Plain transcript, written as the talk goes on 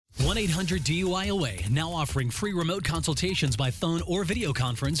1-800-DUI-OA, now offering free remote consultations by phone or video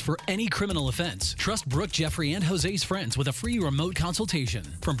conference for any criminal offense. Trust Brooke, Jeffrey, and Jose's friends with a free remote consultation.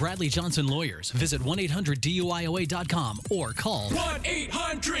 From Bradley Johnson Lawyers, visit 1-800-DUI-OA.com or call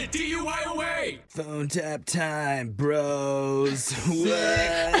 1-800-DUI-OA. Phone tap time, bros.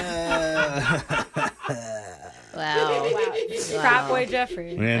 Wow. Crap boy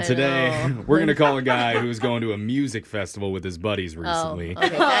Jeffrey. And today, we're going to call a guy who's going to a music festival with his buddies recently.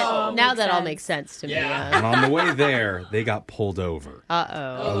 Okay. Now that all makes sense to me. And on the way there, they got pulled over.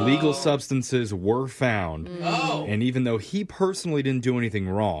 Illegal substances were found. And even though he personally didn't do anything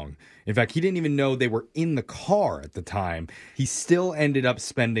wrong, in fact, he didn't even know they were in the car at the time, he still ended up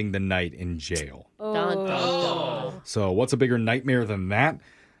spending the night in jail. Dun, dun, dun. So what's a bigger nightmare than that?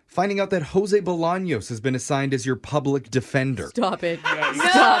 Finding out that Jose Bolaños has been assigned as your public defender. Stop it. Stop it.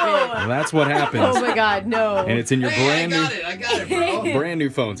 Well, that's what happens. Oh my God, no. And it's in your I got it, bro. brand new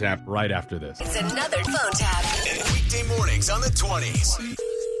phone tap right after this. It's another phone tap. And weekday mornings on the 20s.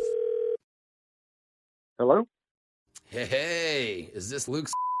 Hello? Hey, is this Luke?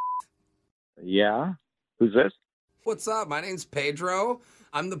 Yeah. Who's this? What's up? My name's Pedro.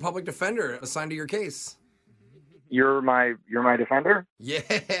 I'm the public defender assigned to your case. You're my defender?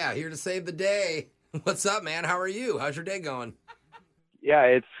 Yeah, here to save the day. What's up, man? How are you? How's your day going? Yeah,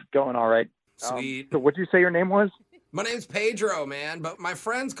 it's going all right. Sweet. So what'd you say your name was? My name's Pedro, man, but my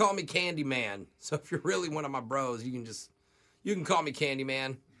friends call me Candyman. So if you're really one of my bros, you can call me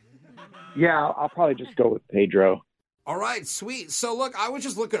Candyman. Yeah, I'll probably just go with Pedro. All right, sweet. So look, I was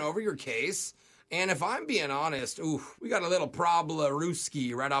just looking over your case, and if I'm being honest, we got a little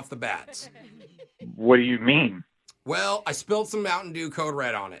problem-ruski right off the bat. What do you mean? Well, I spilled some Mountain Dew Code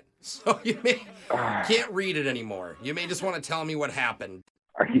Red on it, so you can't read it anymore. You may just want to tell me what happened.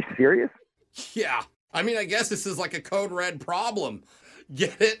 Are you serious? Yeah. I mean, I guess this is like a Code Red problem.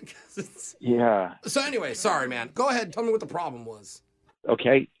 Get it? Yeah. So anyway, sorry, man. Go ahead. Tell me what the problem was.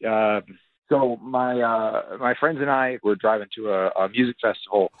 Okay. So my friends and I were driving to a music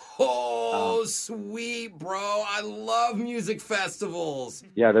festival. Oh, sweet, bro. I love music festivals.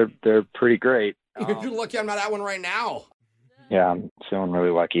 Yeah, they're pretty great. You're lucky I'm not at one right now. Yeah, I'm feeling really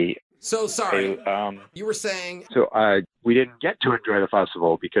lucky. So sorry. Hey, you were saying... So we didn't get to enjoy the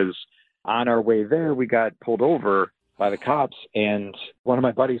festival because on our way there, we got pulled over by the cops, and one of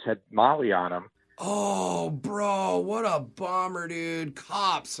my buddies had Molly on him. Oh, bro, what a bummer, dude.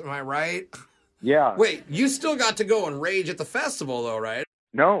 Cops, am I right? Yeah. Wait, you still got to go and rage at the festival, though, right?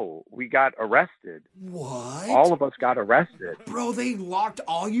 No, we got arrested. What? All of us got arrested. Bro, they locked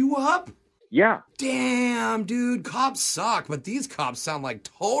all you up? Yeah. Damn, dude, cops suck, but these cops sound like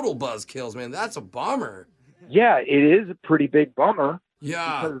total buzzkills, man. That's a bummer. Yeah, it is a pretty big bummer.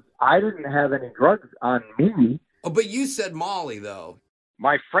 Yeah. Because I didn't have any drugs on me. Oh, but you said Molly, though.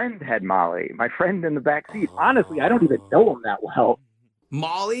 My friend had Molly. My friend in the back seat. Honestly, I don't even know him that well.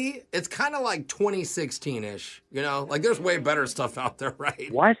 Molly? It's kind of like 2016-ish, you know? Like, there's way better stuff out there, right?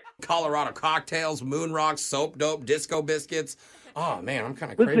 What? Colorado cocktails, moon rocks, soap dope, disco biscuits. Oh, man, I'm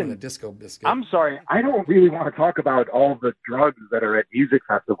kind of craving a disco biscuit. I'm sorry. I don't really want to talk about all the drugs that are at music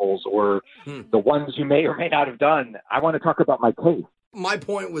festivals or the ones you may or may not have done. I want to talk about my case. My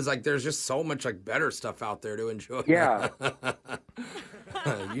point was, like, there's just so much, like, better stuff out there to enjoy. Yeah.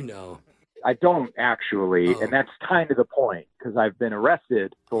 You know. I don't actually, and that's kind of the point, because I've been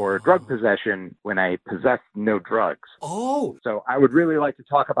arrested for drug possession when I possessed no drugs. Oh. So I would really like to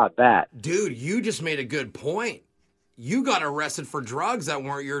talk about that. Dude, you just made a good point. You got arrested for drugs that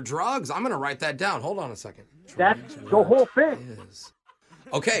weren't your drugs. I'm going to write that down. Hold on a second. That's the whole thing.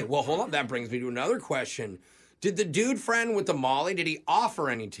 Okay, well, hold on. That brings me to another question. Did the dude friend with the Molly, did he offer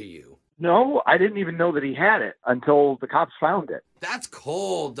any to you? No, I didn't even know that he had it until the cops found it. That's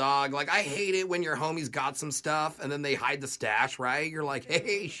cold, dog. Like, I hate it when your homies got some stuff and then they hide the stash, right? You're like,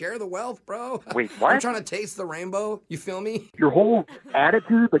 hey, share the wealth, bro. Wait, what? I'm trying to taste the rainbow. You feel me? Your whole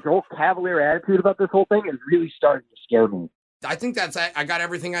attitude, like your whole cavalier attitude about this whole thing is really starting to scare me. I think I got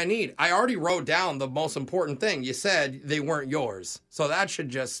everything I need. I already wrote down the most important thing. You said they weren't yours. So that should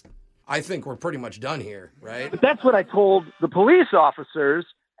just, I think we're pretty much done here, right? But that's what I told the police officers,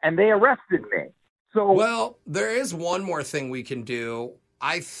 and they arrested me. So, well, there is one more thing we can do.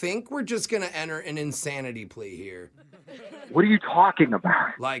 I think we're just going to enter an insanity plea here. What are you talking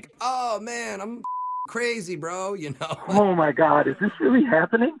about? Like, oh, man, I'm crazy, bro, you know? Oh, my God. Is this really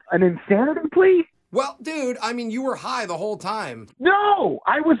happening? An insanity plea? Well, dude, I mean, you were high the whole time. No,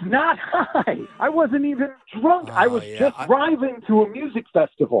 I was not high. I wasn't even drunk. I was just driving to a music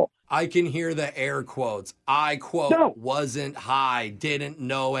festival. I can hear the air quotes. I quote, No. wasn't high, didn't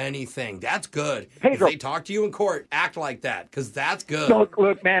know anything. That's good. Pedro. If they talk to you in court, act like that, because that's good.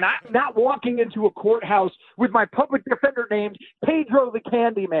 Look, man, I'm not walking into a courthouse with my public defender named Pedro the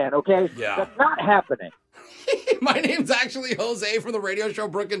Candyman, okay? Yeah. That's not happening. My name's actually Jose from the radio show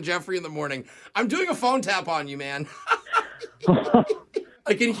Brooke and Jeffrey in the Morning. I'm doing a phone tap on you, man.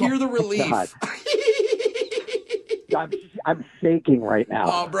 I can hear the relief. God. I'm shaking right now.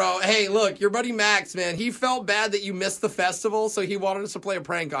 Oh, bro. Hey, look, your buddy Max, man, he felt bad that you missed the festival, so he wanted us to play a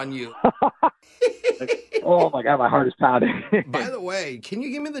prank on you. Oh, my God, my heart is pounding. By the way, can you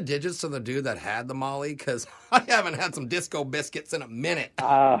give me the digits to the dude that had the Molly? Because I haven't had some disco biscuits in a minute.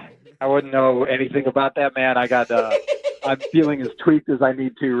 I wouldn't know anything about that, man. I'm feeling as tweaked as I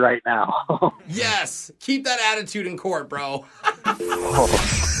need to right now. Yes. Keep that attitude in court, bro.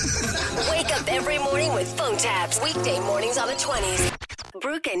 Wake up every morning with phone taps. Weekday mornings on the 20s.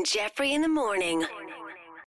 Brooke and Jeffrey in the Morning.